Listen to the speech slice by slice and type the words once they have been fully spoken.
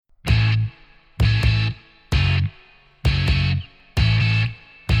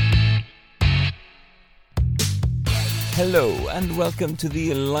Hello and welcome to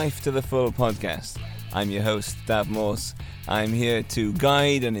the Life to the Full podcast. I'm your host, Dav Morse. I'm here to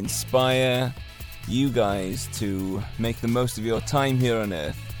guide and inspire you guys to make the most of your time here on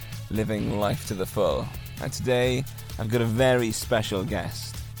Earth, living life to the full. And today, I've got a very special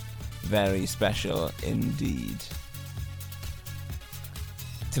guest. Very special indeed.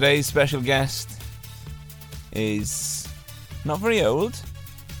 Today's special guest is not very old,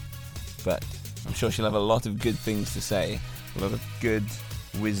 but I'm sure she'll have a lot of good things to say, a lot of good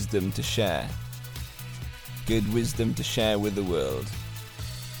wisdom to share. Good wisdom to share with the world.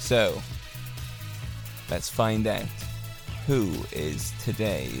 So, let's find out who is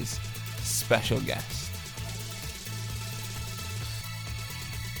today's special guest.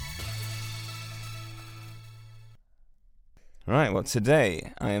 Right, well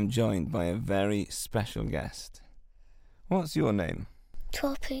today I am joined by a very special guest. What's your name?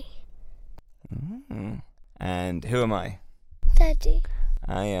 Poppy. And who am I? Daddy.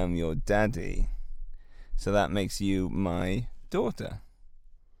 I am your daddy. So that makes you my daughter.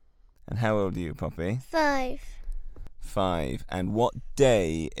 And how old are you, Poppy? 5. 5. And what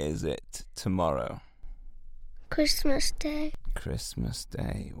day is it tomorrow? Christmas Day. Christmas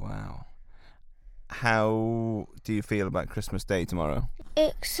Day, wow. How do you feel about Christmas Day tomorrow?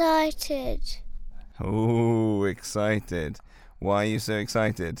 Excited. Oh, excited. Why are you so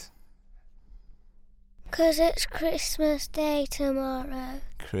excited? 'Cause it's Christmas Day tomorrow.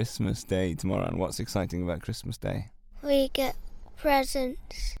 Christmas Day tomorrow. And what's exciting about Christmas Day? We get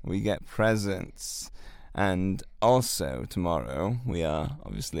presents. We get presents. And also tomorrow we are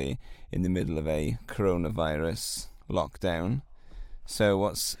obviously in the middle of a coronavirus lockdown. So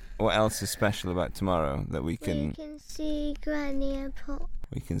what else is special about tomorrow that we can see Granny and Pop.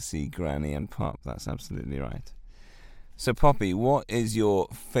 We can see Granny and Pop. That's absolutely right. So Poppy, what is your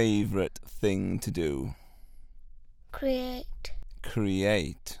favourite thing to do? Create.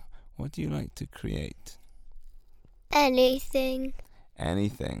 Create. What do you like to create? Anything.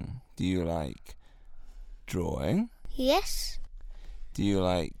 Anything. Do you like drawing? Yes. Do you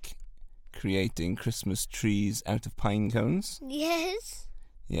like creating Christmas trees out of pine cones? Yes.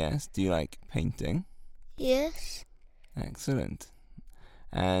 Yes. Do you like painting? Yes. Excellent.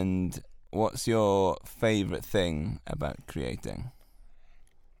 And what's your favourite thing about creating?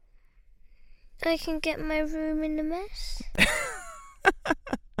 I can get my room in a mess.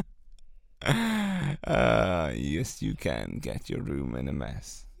 Yes, you can get your room in a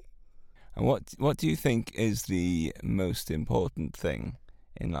mess. And what do you think is the most important thing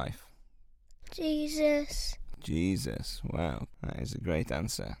in life? Jesus. Jesus. Wow, that is a great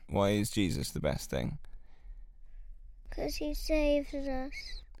answer. Why is Jesus the best thing? 'Cause he saved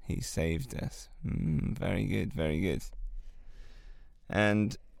us. He saved us. Very good, very good.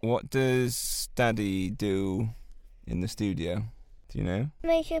 And what does Daddy do in the studio? Do you know?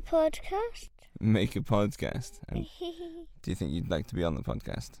 Make a podcast. Make a podcast. And do you think you'd like to be on the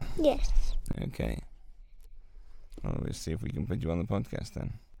podcast? Yes. Okay. Well, we'll see if we can put you on the podcast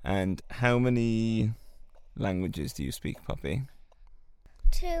then. And how many languages do you speak, Poppy?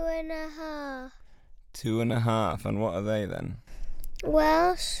 2.5. 2.5. And what are they then?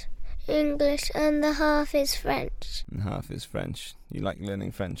 Welsh, English, and the half is French. And half is French. You like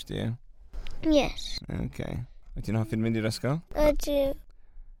learning French, do you? Yes. Okay. Wyt ti'n hoffi'n mynd i'r ysgol? I do.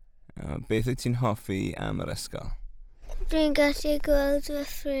 Beth wyt ti'n hoffi am yr ysgol? Dwi'n gallu gweld fy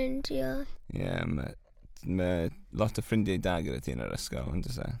ffrindiau. Ie, mae lot o ffrindiau da gyda ti yn yr ysgol, ond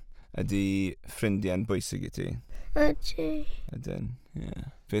oes e? Ydy ffrindiau'n bwysig i ti? Ydy. Ydyn, ie.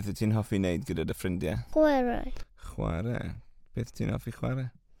 Beth wyt ti'n hoffi wneud gyda dy ffrindiau? Chwarae. Chwarae. Beth ti'n hoffi chwarae?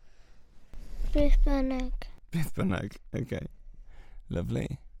 Beth bynnag. Beth bynnag, okay.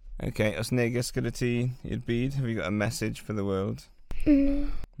 Lovely. Okay, os neges gyda ti i'r byd, have you got a message for the world? No.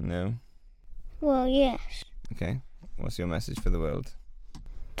 No? Well, yes. Okay, what's your message for the world?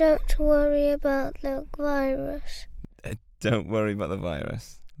 Don't worry about the virus. Don't worry about the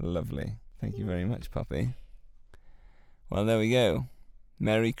virus. Lovely. Thank you very much, Poppy. Well, there we go.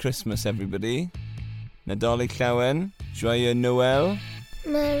 Merry Christmas, everybody. Nadolig Llawen. Joyeux Noël.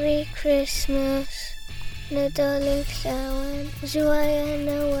 Merry Christmas. Nadolig Llawen. Joyeux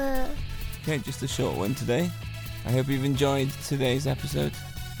Noël. Okay, just a short one today. I hope you've enjoyed today's episode.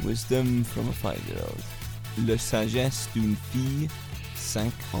 Wisdom from a 5-year-old. Le sagesse d'une fille,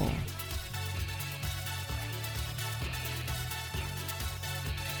 5 ans.